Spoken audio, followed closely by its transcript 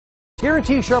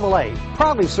Guaranty Chevrolet,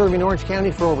 proudly serving Orange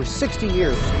County for over 60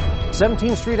 years.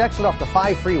 17th Street exit off the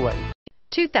 5 freeway.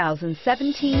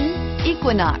 2017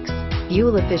 Equinox.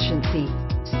 Fuel efficiency,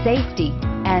 safety,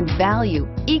 and value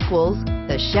equals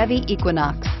the Chevy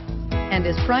Equinox and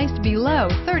is priced below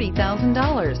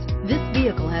 $30,000. This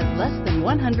vehicle has less than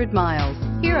 100 miles.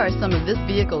 Here are some of this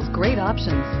vehicle's great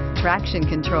options: traction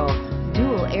control,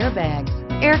 dual airbags,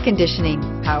 air conditioning,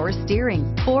 power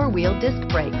steering, 4-wheel disc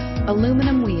brakes,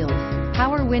 aluminum wheels,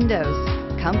 power windows,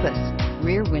 compass,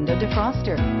 rear window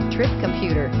defroster, trip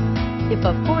computer. If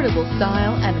affordable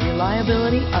style and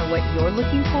reliability are what you're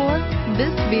looking for,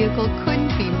 this vehicle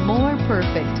couldn't be more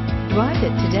perfect. Drive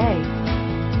it today.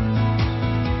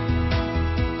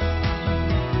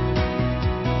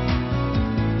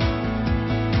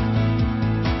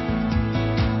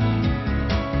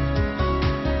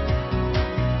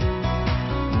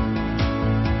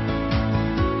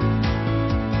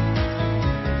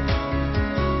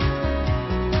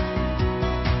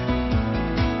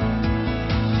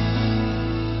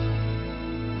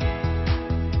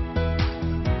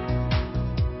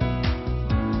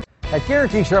 At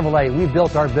Guaranty Chevrolet, we've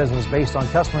built our business based on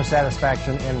customer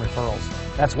satisfaction and referrals.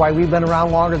 That's why we've been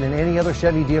around longer than any other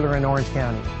Chevy dealer in Orange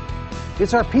County.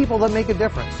 It's our people that make a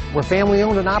difference. We're family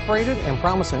owned and operated and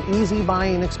promise an easy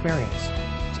buying experience.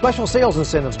 Special sales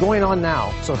incentives going on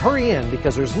now, so hurry in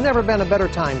because there's never been a better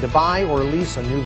time to buy or lease a new